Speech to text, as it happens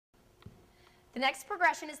The next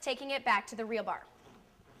progression is taking it back to the real bar.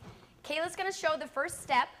 Kayla's going to show the first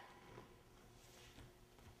step,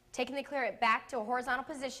 taking the claret back to a horizontal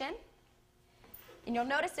position. And you'll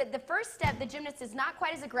notice that the first step, the gymnast is not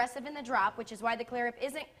quite as aggressive in the drop, which is why the claret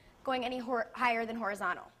isn't going any higher than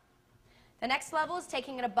horizontal. The next level is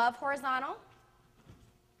taking it above horizontal.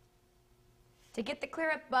 To get the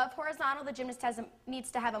claret above horizontal, the gymnast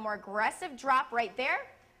needs to have a more aggressive drop right there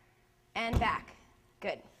and back.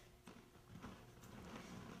 Good.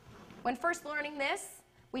 When first learning this,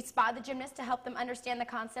 we spot the gymnast to help them understand the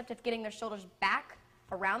concept of getting their shoulders back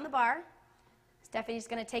around the bar. Stephanie's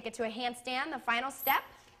going to take it to a handstand, the final step,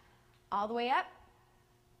 all the way up.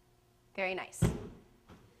 Very nice.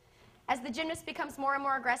 As the gymnast becomes more and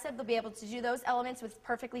more aggressive, they'll be able to do those elements with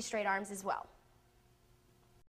perfectly straight arms as well.